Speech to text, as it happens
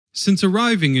Since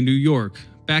arriving in New York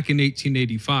back in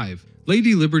 1885,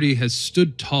 Lady Liberty has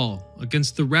stood tall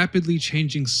against the rapidly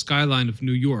changing skyline of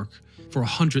New York for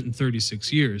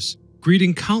 136 years,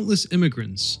 greeting countless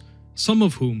immigrants, some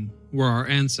of whom were our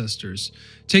ancestors,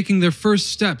 taking their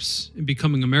first steps in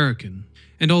becoming American.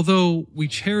 And although we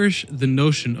cherish the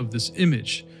notion of this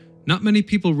image, not many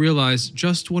people realize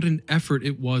just what an effort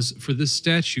it was for this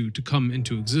statue to come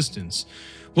into existence,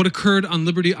 what occurred on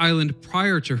Liberty Island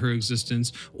prior to her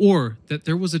existence, or that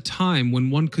there was a time when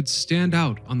one could stand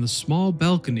out on the small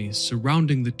balconies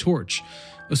surrounding the torch,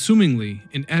 assumingly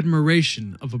in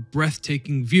admiration of a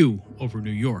breathtaking view over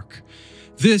New York.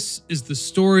 This is the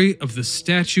story of the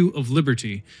Statue of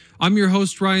Liberty. I'm your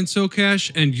host, Ryan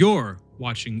Socash, and you're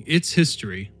watching It's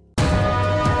History.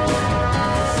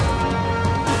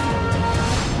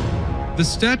 The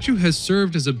statue has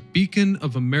served as a beacon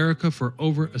of America for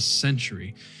over a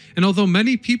century, and although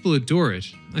many people adore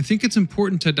it, I think it's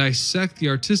important to dissect the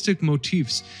artistic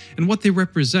motifs and what they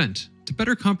represent to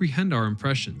better comprehend our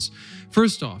impressions.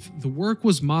 First off, the work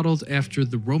was modeled after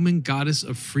the Roman goddess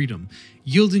of freedom,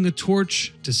 yielding a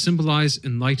torch to symbolize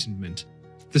enlightenment.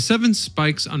 The 7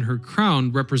 spikes on her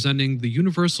crown representing the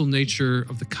universal nature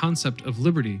of the concept of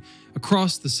liberty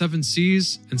across the 7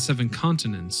 seas and 7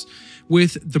 continents,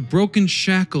 with the broken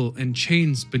shackle and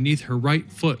chains beneath her right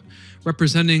foot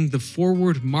representing the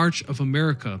forward march of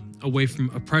America away from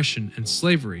oppression and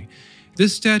slavery.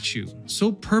 This statue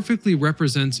so perfectly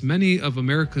represents many of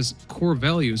America's core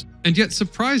values, and yet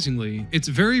surprisingly, its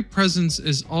very presence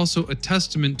is also a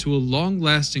testament to a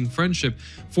long-lasting friendship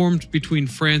formed between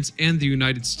France and the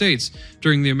United States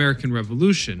during the American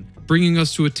Revolution, bringing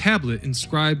us to a tablet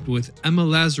inscribed with Emma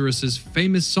Lazarus's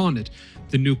famous sonnet,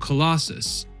 The New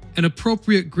Colossus, an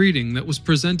appropriate greeting that was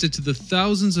presented to the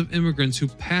thousands of immigrants who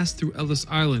passed through Ellis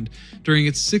Island during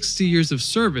its 60 years of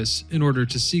service in order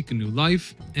to seek a new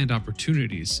life and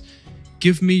opportunities.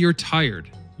 Give me your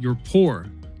tired, your poor,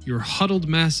 your huddled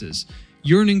masses,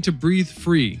 yearning to breathe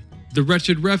free, the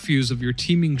wretched refuse of your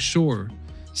teeming shore.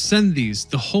 Send these,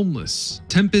 the homeless,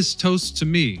 tempest toast to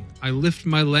me, I lift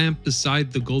my lamp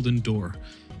beside the golden door.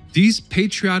 These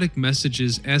patriotic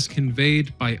messages, as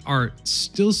conveyed by art,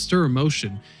 still stir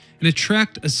emotion and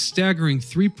attract a staggering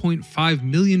 3.5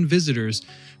 million visitors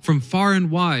from far and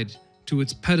wide to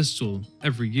its pedestal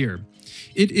every year.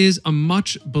 It is a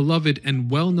much beloved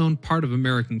and well-known part of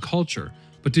American culture,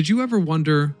 but did you ever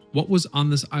wonder what was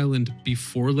on this island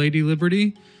before Lady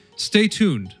Liberty? Stay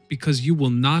tuned, because you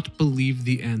will not believe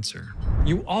the answer.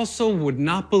 You also would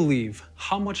not believe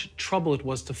how much trouble it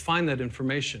was to find that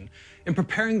information. In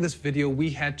preparing this video,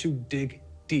 we had to dig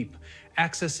deep,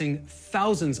 accessing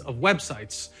thousands of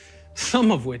websites,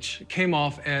 some of which came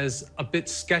off as a bit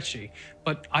sketchy,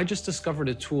 but I just discovered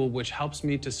a tool which helps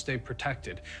me to stay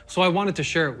protected. So I wanted to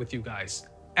share it with you guys.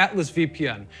 Atlas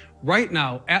VPN. Right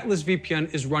now, Atlas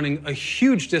VPN is running a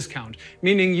huge discount,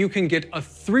 meaning you can get a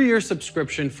 3-year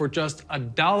subscription for just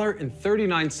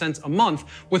 $1.39 a month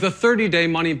with a 30-day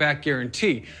money-back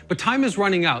guarantee. But time is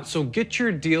running out, so get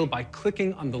your deal by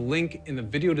clicking on the link in the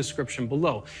video description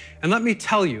below. And let me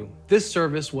tell you, this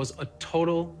service was a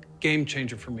total game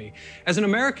changer for me. As an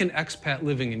American expat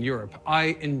living in Europe,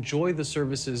 I enjoy the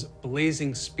service's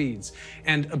blazing speeds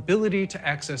and ability to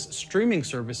access streaming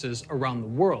services around the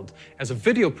world. As a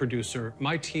video producer,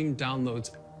 my team downloads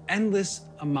endless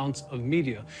amounts of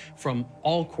media from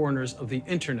all corners of the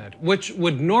internet, which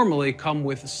would normally come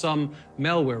with some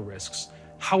malware risks.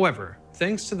 However,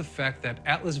 thanks to the fact that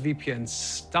Atlas VPN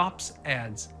stops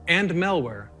ads and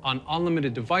malware on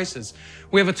unlimited devices,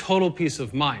 we have a total peace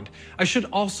of mind. I should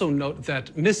also note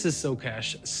that Mrs.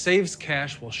 Socash saves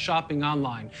cash while shopping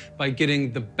online by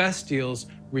getting the best deals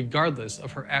regardless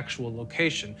of her actual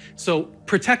location. So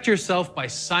protect yourself by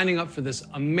signing up for this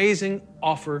amazing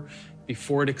offer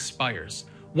before it expires.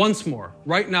 Once more,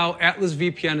 right now, Atlas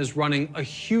VPN is running a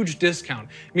huge discount,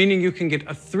 meaning you can get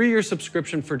a 3-year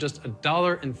subscription for just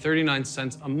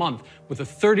 $1.39 a month with a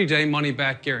 30-day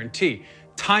money-back guarantee.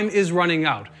 Time is running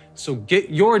out, so get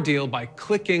your deal by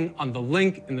clicking on the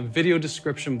link in the video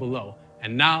description below.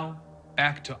 And now,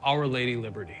 back to Our Lady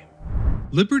Liberty.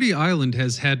 Liberty Island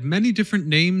has had many different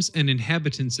names and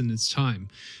inhabitants in its time.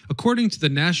 According to the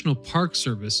National Park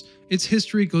Service, its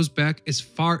history goes back as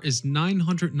far as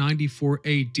 994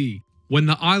 AD, when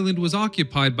the island was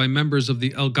occupied by members of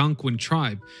the Algonquin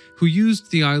tribe, who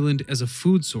used the island as a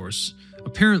food source.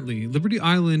 Apparently, Liberty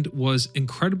Island was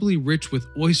incredibly rich with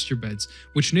oyster beds,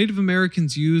 which Native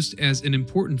Americans used as an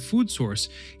important food source,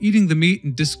 eating the meat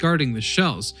and discarding the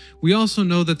shells. We also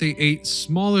know that they ate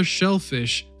smaller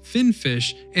shellfish,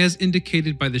 finfish, as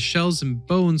indicated by the shells and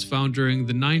bones found during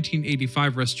the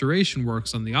 1985 restoration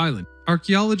works on the island.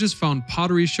 Archaeologists found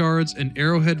pottery shards and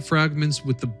arrowhead fragments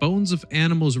with the bones of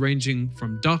animals ranging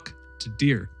from duck to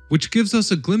deer, which gives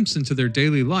us a glimpse into their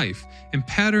daily life and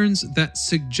patterns that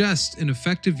suggest an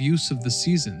effective use of the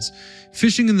seasons.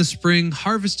 Fishing in the spring,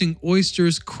 harvesting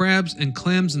oysters, crabs, and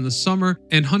clams in the summer,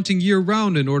 and hunting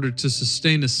year-round in order to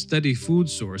sustain a steady food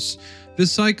source.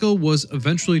 This cycle was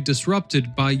eventually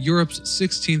disrupted by Europe's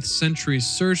 16th century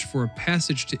search for a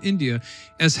passage to India,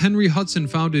 as Henry Hudson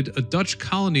founded a Dutch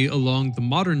colony along the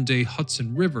modern-day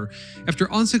Hudson River,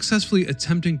 after unsuccessfully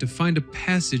attempting to find a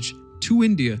passage to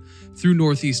India through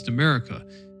Northeast America.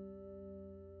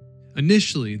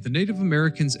 Initially, the Native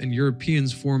Americans and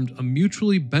Europeans formed a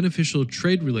mutually beneficial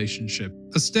trade relationship.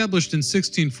 Established in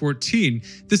 1614,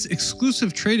 this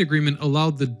exclusive trade agreement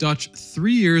allowed the Dutch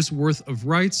 3 years' worth of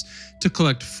rights to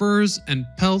collect furs and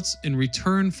pelts in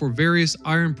return for various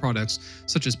iron products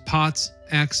such as pots,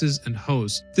 axes, and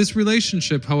hoes. This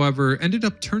relationship, however, ended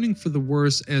up turning for the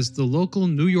worse as the local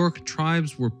New York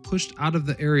tribes were pushed out of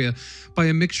the area by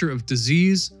a mixture of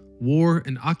disease, war,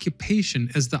 and occupation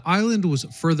as the island was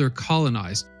further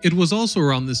colonized. It was also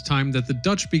around this time that the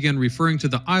Dutch began referring to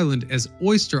the island as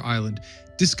Oyster Island,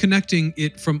 disconnecting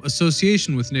it from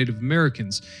association with Native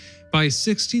Americans. By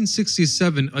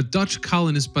 1667, a Dutch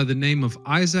colonist by the name of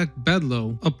Isaac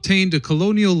Bedloe obtained a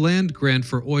colonial land grant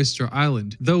for Oyster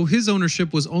Island, though his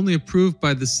ownership was only approved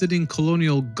by the sitting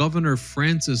colonial governor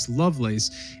Francis Lovelace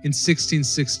in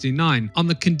 1669 on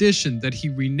the condition that he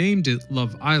renamed it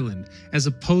Love Island, as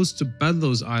opposed to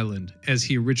Bedloe's Island, as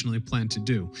he originally planned to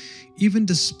do. Even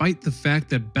despite the fact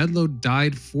that Bedloe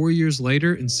died 4 years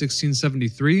later in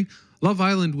 1673, Love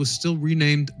Island was still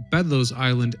renamed Bedloe's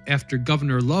Island after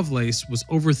Governor Lovelace was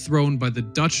overthrown by the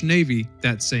Dutch Navy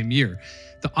that same year.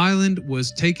 The island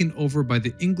was taken over by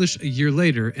the English a year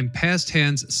later and passed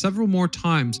hands several more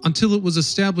times until it was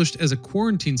established as a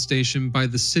quarantine station by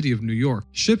the city of New York.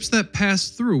 Ships that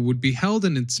passed through would be held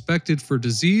and inspected for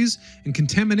disease and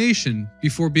contamination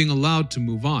before being allowed to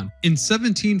move on. In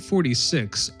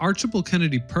 1746, Archibald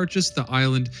Kennedy purchased the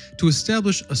island to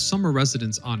establish a summer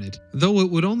residence on it, though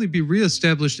it would only be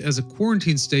re-established as a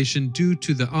quarantine station due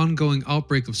to the ongoing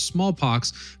outbreak of smallpox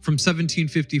from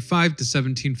 1755 to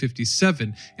 1757.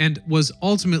 And was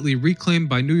ultimately reclaimed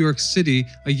by New York City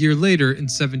a year later in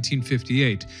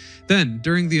 1758. Then,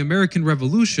 during the American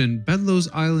Revolution, Bedloe's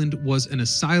Island was an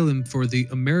asylum for the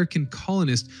American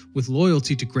colonists with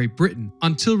loyalty to Great Britain,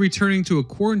 until returning to a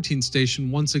quarantine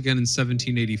station once again in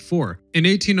 1784. In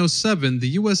 1807, the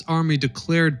U.S. Army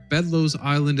declared Bedloe's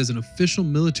Island as an official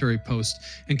military post,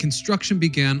 and construction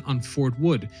began on Fort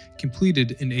Wood,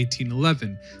 completed in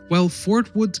 1811. While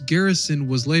Fort Wood's garrison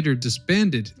was later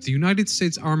disbanded, the United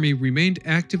States Army remained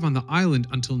active on the island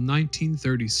until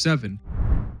 1937.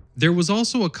 There was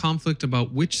also a conflict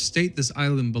about which state this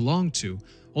island belonged to,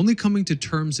 only coming to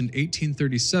terms in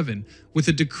 1837 with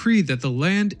a decree that the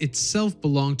land itself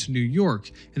belonged to New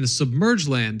York and the submerged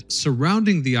land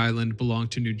surrounding the island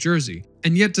belonged to New Jersey.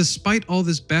 And yet, despite all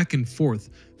this back and forth,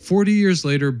 40 years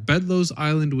later, Bedloe's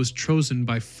Island was chosen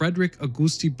by Frederic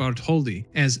Auguste Bartholde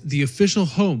as the official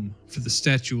home for the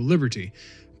Statue of Liberty,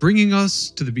 bringing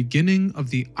us to the beginning of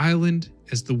the island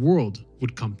as the world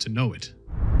would come to know it.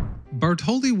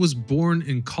 Bartholde was born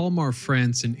in Colmar,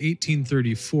 France in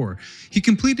 1834. He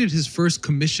completed his first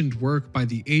commissioned work by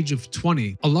the age of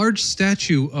 20, a large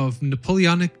statue of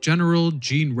Napoleonic General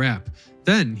Jean Rapp.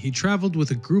 Then he traveled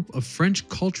with a group of French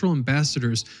cultural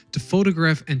ambassadors to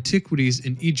photograph antiquities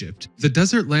in Egypt. The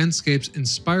desert landscapes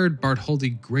inspired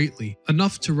Bartholde greatly,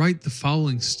 enough to write the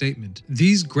following statement: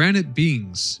 "These granite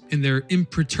beings, in their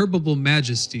imperturbable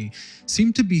majesty,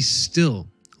 seem to be still,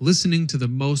 listening to the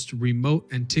most remote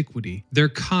antiquity. Their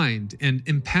kind and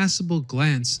impassible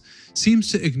glance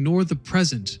seems to ignore the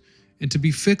present and to be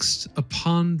fixed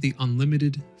upon the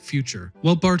unlimited future."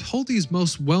 While Bartholde's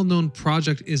most well-known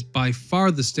project is by far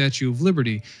the Statue of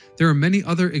Liberty, there are many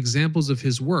other examples of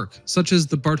his work, such as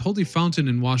the Bartholde Fountain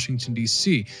in Washington,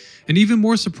 D.C. And even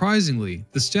more surprisingly,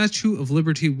 the Statue of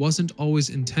Liberty wasn't always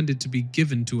intended to be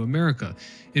given to America.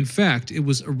 In fact, it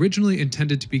was originally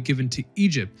intended to be given to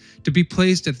Egypt, to be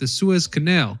placed at the Suez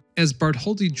Canal, as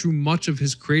Bartholde drew much of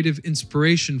his creative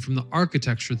inspiration from the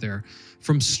architecture there,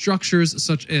 from structures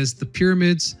such as the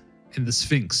pyramids and the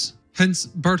Sphinx. Hence,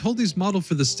 Bartholde's model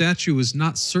for the statue is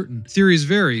not certain. Theories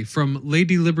vary, from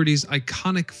Lady Liberty's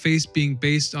iconic face being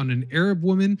based on an Arab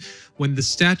woman when the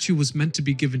statue was meant to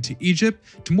be given to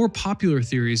Egypt, to more popular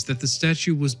theories that the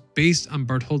statue was based on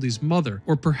Bartholde's mother,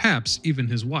 or perhaps even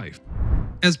his wife.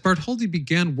 As Bartholde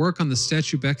began work on the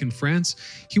statue back in France,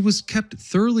 he was kept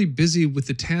thoroughly busy with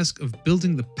the task of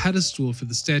building the pedestal for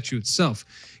the statue itself.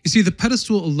 You see, the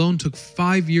pedestal alone took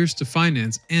 5 years to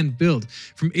finance and build,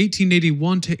 from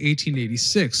 1881 to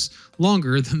 1886,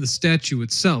 longer than the statue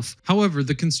itself. However,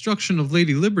 the construction of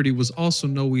Lady Liberty was also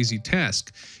no easy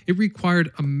task. It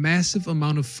required a massive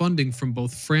amount of funding from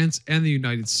both France and the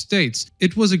United States.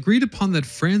 It was agreed upon that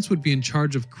France would be in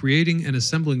charge of creating and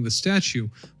assembling the statue,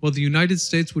 while the United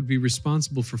States would be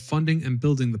responsible for funding and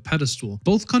building the pedestal.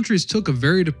 Both countries took a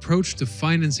varied approach to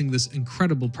financing this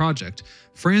incredible project.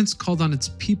 France called on its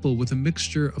people with a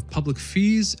mixture of public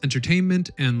fees, entertainment,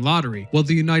 and lottery, while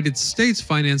the United States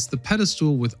financed the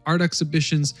pedestal with art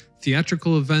exhibitions,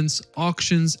 theatrical events,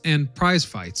 auctions, and prize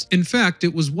fights. In fact,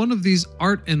 it was one of these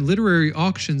art and literary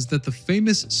auctions that the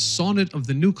famous Sonnet of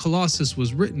the New Colossus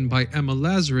was written by Emma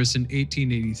Lazarus in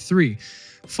 1883.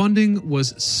 Funding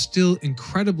was still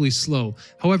incredibly slow.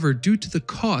 However, due to the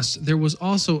cost, there was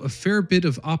also a fair bit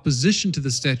of opposition to the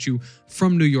statue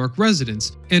from New York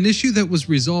residents, an issue that was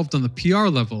resolved on the PR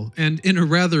level, and in a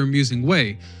rather amusing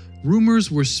way.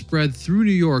 Rumors were spread through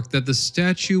New York that the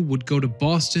statue would go to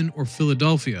Boston or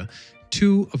Philadelphia,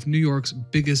 two of New York's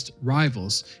biggest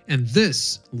rivals, and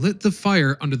this lit the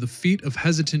fire under the feet of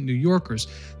hesitant New Yorkers,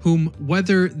 whom,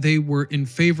 whether they were in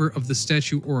favor of the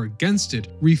statue or against it,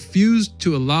 refused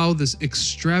to allow this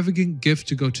extravagant gift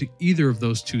to go to either of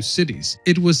those two cities.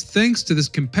 It was thanks to this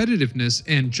competitiveness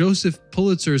and Joseph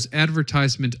Pulitzer's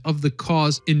advertisement of the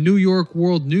cause in New York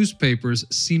World newspapers,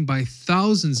 seen by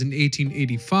thousands in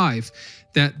 1885,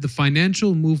 that the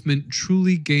financial movement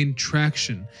truly gained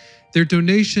traction. Their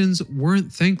donations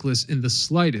weren't thankless in the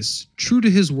slightest. True to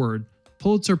his word,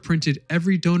 Pulitzer printed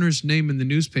every donor's name in the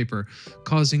newspaper,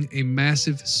 causing a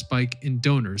massive spike in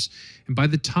donors. And by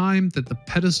the time that the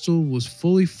pedestal was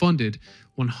fully funded,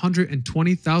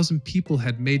 120,000 people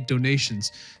had made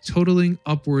donations, totaling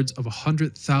upwards of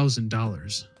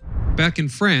 $100,000. Back in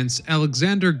France,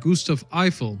 Alexander Gustave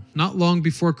Eiffel, not long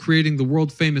before creating the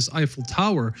world-famous Eiffel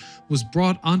Tower, was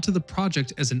brought onto the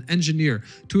project as an engineer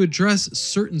to address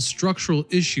certain structural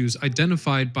issues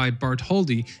identified by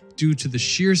Bartholde due to the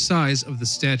sheer size of the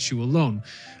statue alone.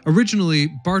 Originally,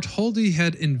 Bartholde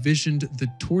had envisioned the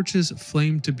torch's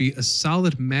flame to be a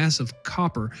solid mass of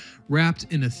copper wrapped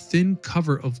in a thin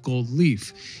cover of gold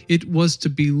leaf. It was to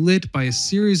be lit by a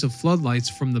series of floodlights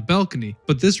from the balcony,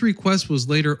 but this request was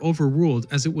later overruled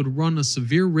as it would run a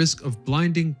severe risk of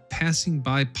blinding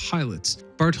passing-by pilots.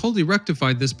 Bartholde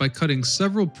rectified this by cutting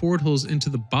several portholes into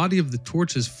the body of the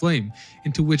torch's flame,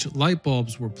 into which light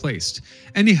bulbs were placed.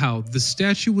 Anyhow, the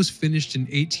statue was finished in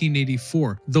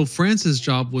 1884, though France's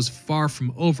job was far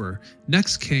from over.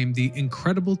 Next came the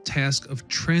incredible task of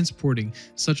transporting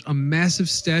such a massive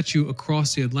statue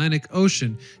across the Atlantic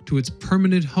Ocean to its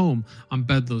permanent home on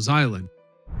Bedloes Island.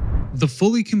 The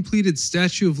fully completed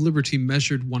Statue of Liberty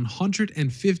measured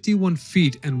 151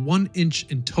 feet and 1 inch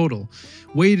in total,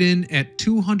 weighed in at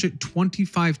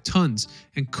 225 tons,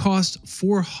 and cost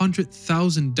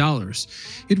 $400,000.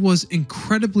 It was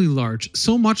incredibly large,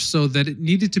 so much so that it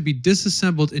needed to be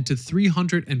disassembled into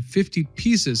 350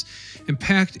 pieces and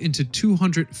packed into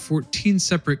 214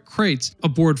 separate crates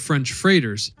aboard French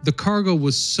freighters. The cargo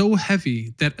was so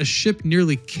heavy that a ship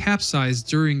nearly capsized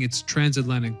during its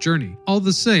transatlantic journey. All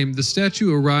the same, the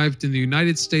statue arrived in the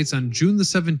United States on June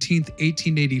 17,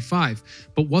 1885,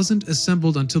 but wasn't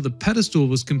assembled until the pedestal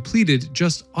was completed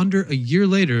just under a year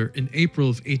later in April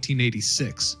of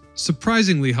 1886.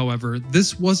 Surprisingly, however,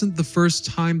 this wasn't the first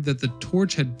time that the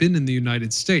torch had been in the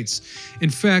United States. In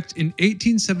fact, in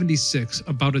 1876,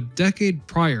 about a decade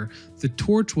prior, the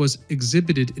torch was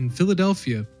exhibited in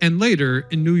Philadelphia and later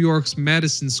in New York's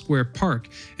Madison Square Park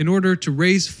in order to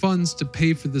raise funds to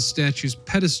pay for the statue's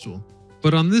pedestal.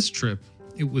 But on this trip,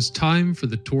 it was time for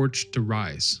the torch to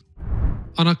rise.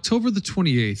 On October the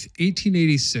 28th,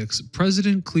 1886,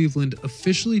 President Cleveland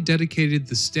officially dedicated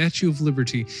the Statue of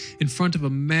Liberty in front of a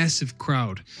massive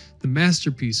crowd. The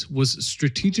masterpiece was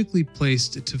strategically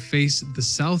placed to face the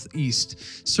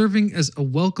southeast, serving as a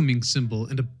welcoming symbol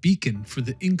and a beacon for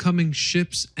the incoming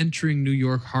ships entering New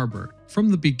York Harbor. From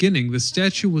the beginning, the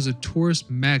statue was a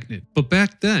tourist magnet, but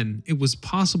back then, it was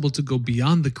possible to go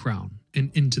beyond the crown and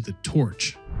into the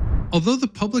torch. Although the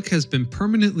public has been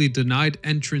permanently denied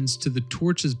entrance to the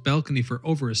torch's balcony for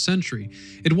over a century,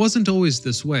 it wasn't always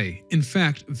this way. In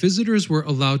fact, visitors were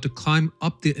allowed to climb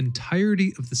up the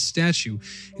entirety of the statue,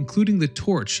 including the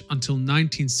torch, until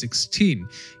 1916.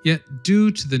 Yet, due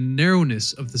to the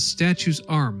narrowness of the statue's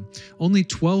arm, only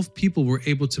 12 people were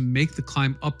able to make the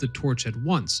climb up the torch at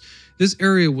once. This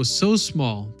area was so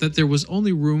small that there was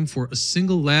only room for a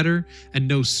single ladder and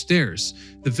no stairs.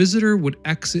 The visitor would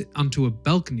exit onto a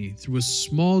balcony through a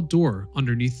small door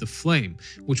underneath the flame,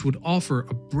 which would offer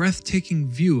a breathtaking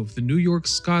view of the New York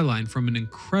skyline from an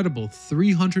incredible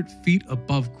 300 feet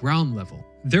above ground level.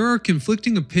 There are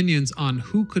conflicting opinions on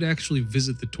who could actually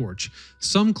visit the torch.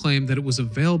 Some claim that it was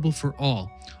available for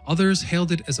all. Others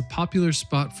hailed it as a popular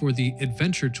spot for the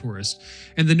adventure tourist.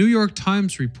 And the New York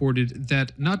Times reported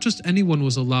that not just anyone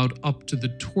was allowed up to the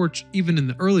torch even in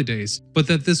the early days, but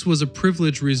that this was a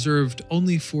privilege reserved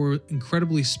only for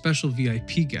incredibly special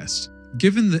VIP guests.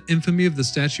 Given the infamy of the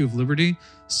Statue of Liberty,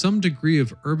 some degree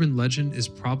of urban legend is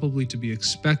probably to be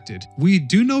expected. We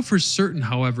do know for certain,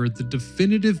 however, the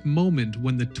definitive moment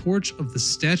when the torch of the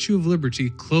Statue of Liberty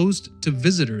closed to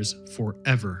visitors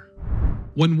forever.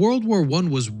 When World War I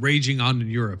was raging on in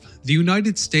Europe, the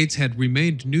United States had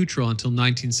remained neutral until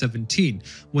 1917,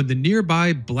 when the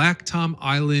nearby Black Tom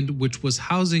Island, which was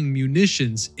housing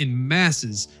munitions in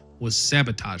masses, was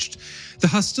sabotaged. The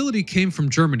hostility came from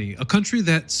Germany, a country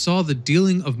that saw the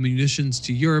dealing of munitions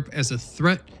to Europe as a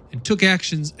threat and took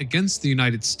actions against the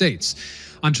United States.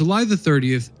 On July the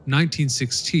 30th,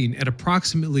 1916, at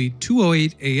approximately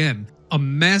 2:08 a.m., a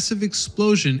massive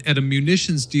explosion at a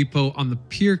munitions depot on the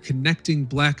pier connecting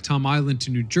Black Tom Island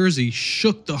to New Jersey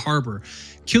shook the harbor,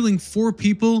 killing 4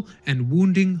 people and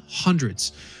wounding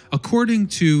hundreds. According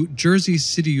to Jersey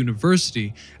City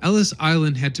University, Ellis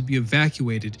Island had to be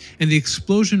evacuated, and the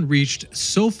explosion reached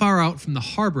so far out from the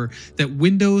harbor that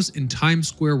windows in Times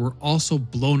Square were also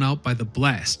blown out by the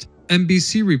blast.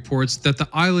 NBC reports that the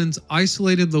island's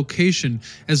isolated location,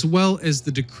 as well as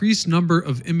the decreased number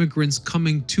of immigrants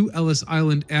coming to Ellis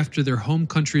Island after their home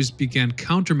countries began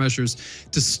countermeasures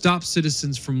to stop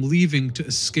citizens from leaving to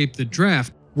escape the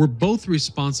draft, were both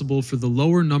responsible for the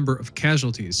lower number of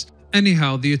casualties.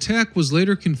 Anyhow, the attack was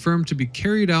later confirmed to be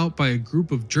carried out by a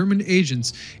group of German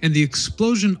agents, and the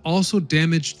explosion also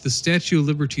damaged the Statue of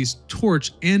Liberty's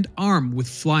torch and arm with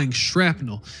flying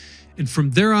shrapnel. And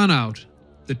from there on out,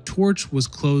 the torch was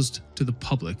closed to the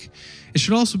public. It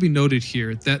should also be noted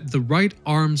here that the right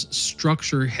arm's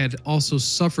structure had also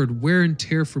suffered wear and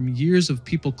tear from years of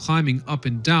people climbing up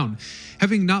and down,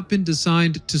 having not been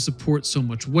designed to support so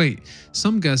much weight.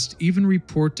 Some guests even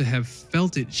report to have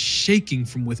felt it shaking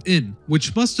from within,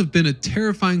 which must have been a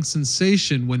terrifying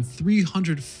sensation when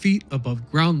 300 feet above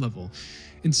ground level.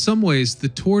 In some ways, the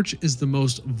torch is the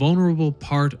most vulnerable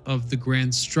part of the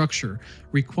grand structure,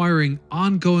 requiring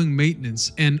ongoing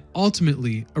maintenance and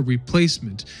ultimately a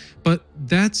replacement. But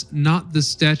that's not the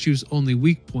statue's only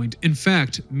weak point. In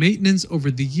fact, maintenance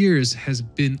over the years has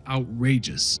been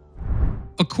outrageous.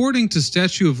 According to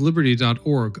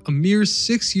statueofliberty.org, a mere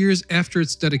 6 years after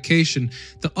its dedication,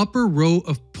 the upper row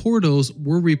of portals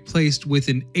were replaced with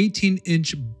an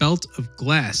 18-inch belt of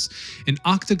glass, an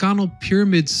octagonal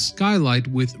pyramid skylight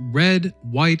with red,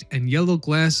 white, and yellow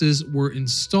glasses were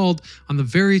installed on the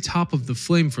very top of the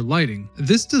flame for lighting.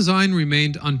 This design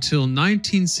remained until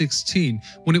 1916,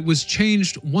 when it was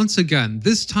changed once again,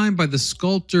 this time by the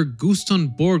sculptor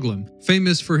Gustav Borglum,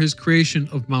 famous for his creation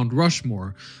of Mount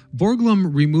Rushmore.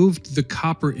 Borglum removed the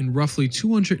copper in roughly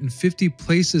 250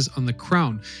 places on the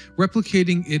crown,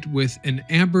 replicating it with an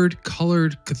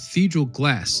amber-colored cathedral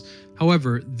glass.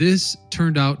 However, this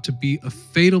turned out to be a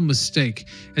fatal mistake,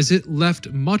 as it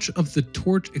left much of the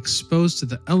torch exposed to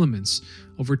the elements.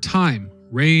 Over time,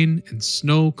 rain and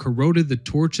snow corroded the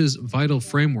torch's vital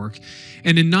framework,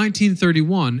 and in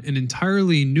 1931, an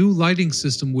entirely new lighting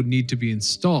system would need to be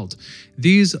installed.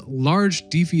 These large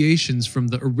deviations from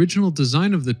the original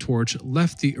design of the torch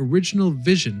left the original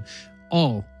vision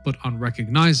all but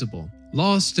unrecognizable,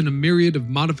 lost in a myriad of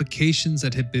modifications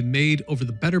that had been made over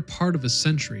the better part of a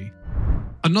century.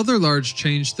 Another large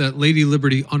change that Lady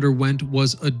Liberty underwent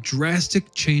was a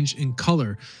drastic change in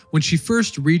color. When she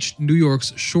first reached New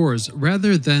York's shores,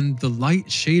 rather than the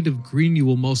light shade of green you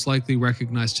will most likely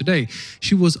recognize today,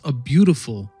 she was a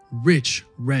beautiful, rich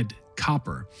red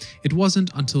copper. It wasn't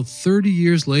until 30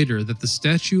 years later that the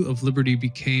Statue of Liberty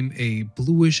became a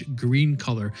bluish-green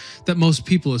color that most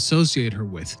people associate her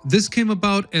with. This came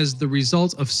about as the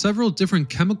result of several different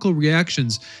chemical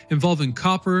reactions involving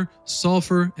copper,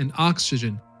 sulfur, and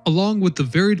oxygen, along with the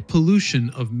varied pollution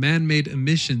of man-made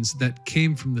emissions that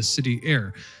came from the city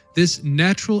air. This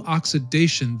natural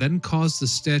oxidation then caused the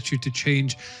statue to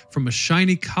change from a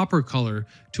shiny copper color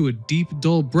to a deep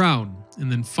dull brown,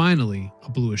 and then finally a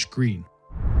bluish green.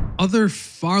 Other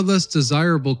far less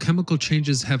desirable chemical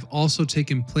changes have also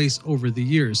taken place over the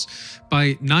years.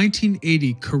 By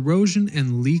 1980, corrosion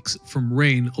and leaks from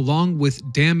rain, along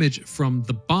with damage from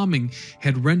the bombing,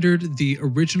 had rendered the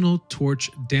original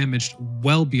torch damaged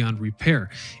well beyond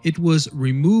repair. It was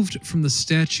removed from the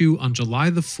statue on July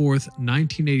the 4th,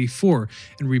 1984,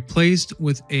 and replaced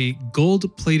with a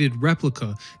gold-plated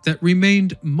replica that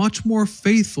remained much more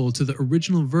faithful to the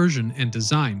original version and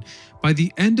design. By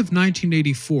the end of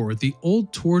 1984, the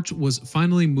old torch was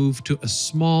finally moved to a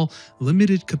small,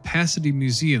 limited-capacity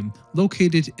museum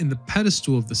located in the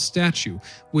pedestal of the statue,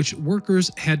 which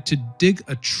workers had to dig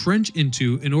a trench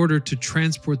into in order to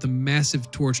transport the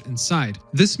massive torch inside.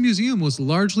 This museum was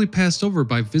largely passed over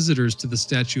by visitors to the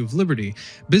Statue of Liberty.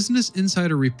 Business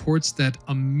Insider reports that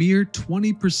a mere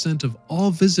 20% of all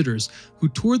visitors who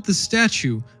toured the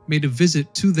statue made a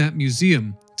visit to that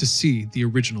museum to see the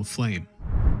original flame.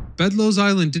 Bedloes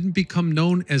Island didn't become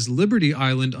known as Liberty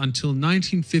Island until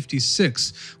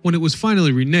 1956, when it was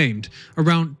finally renamed.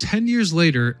 Around 10 years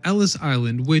later, Ellis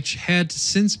Island, which had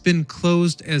since been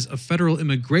closed as a federal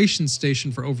immigration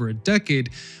station for over a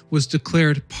decade, was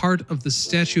declared part of the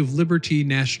Statue of Liberty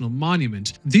National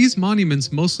Monument. These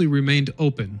monuments mostly remained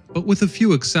open, but with a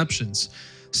few exceptions,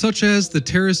 such as the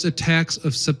terrorist attacks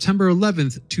of September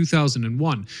 11,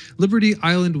 2001. Liberty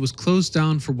Island was closed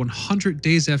down for 100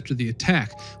 days after the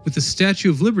attack, with the Statue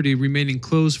of Liberty remaining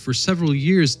closed for several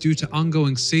years due to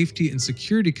ongoing safety and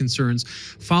security concerns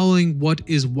following what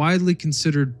is widely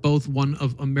considered both one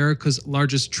of America's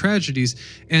largest tragedies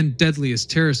and deadliest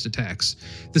terrorist attacks.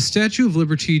 The Statue of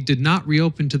Liberty did not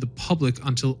reopen to the public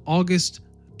until August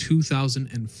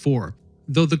 2004.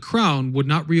 Though the crown would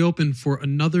not reopen for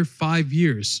another 5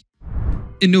 years.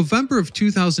 In November of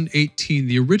 2018,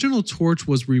 the original torch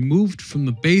was removed from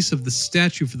the base of the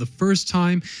statue for the first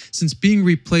time since being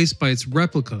replaced by its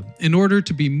replica in order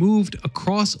to be moved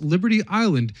across Liberty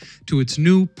Island to its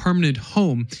new permanent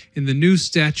home in the new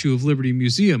Statue of Liberty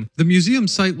Museum. The museum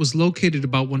site was located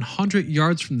about 100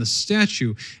 yards from the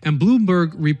statue, and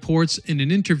Bloomberg reports in an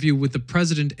interview with the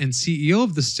president and CEO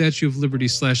of the Statue of Liberty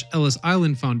 / Ellis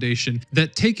Island Foundation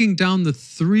that taking down the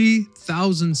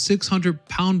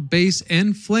 3,600-pound base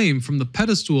and flame from the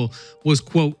pedestal was,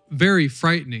 quote, very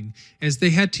frightening, as they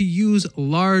had to use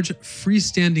large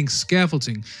freestanding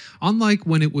scaffolding. Unlike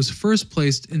when it was first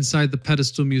placed inside the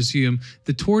pedestal museum,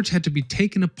 the torch had to be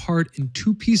taken apart in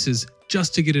 2 pieces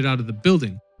just to get it out of the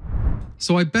building.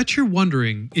 So I bet you're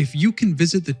wondering if you can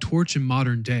visit the torch in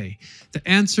modern day. The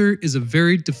answer is a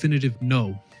very definitive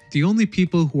no. The only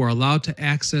people who are allowed to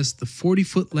access the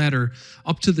 40-foot ladder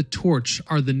up to the torch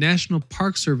are the National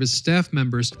Park Service staff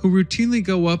members who routinely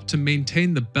go up to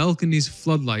maintain the balcony's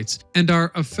floodlights and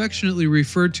are affectionately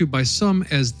referred to by some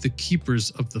as the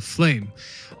keepers of the flame.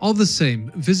 All the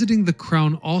same, visiting the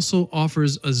crown also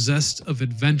offers a zest of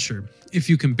adventure, if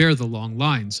you can bear the long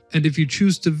lines. And if you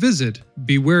choose to visit,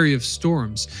 be wary of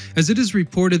storms, as it is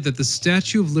reported that the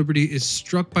Statue of Liberty is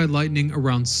struck by lightning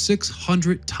around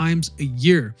 600 times a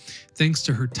year, thanks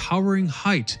to her towering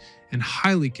height and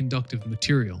highly conductive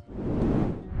material.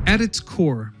 At its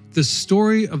core, the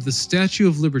story of the Statue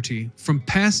of Liberty, from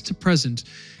past to present,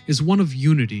 is one of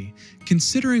unity,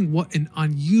 considering what an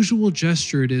unusual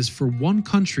gesture it is for one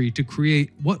country to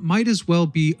create what might as well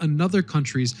be another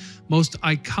country's most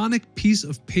iconic piece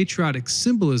of patriotic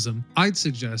symbolism. I'd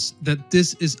suggest that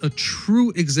this is a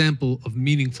true example of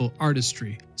meaningful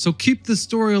artistry. So keep the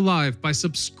story alive by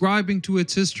subscribing to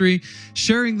its history,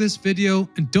 sharing this video,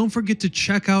 and don't forget to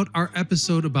check out our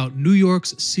episode about New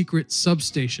York's secret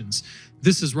substations.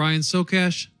 This is Ryan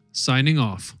Sokash, signing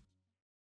off.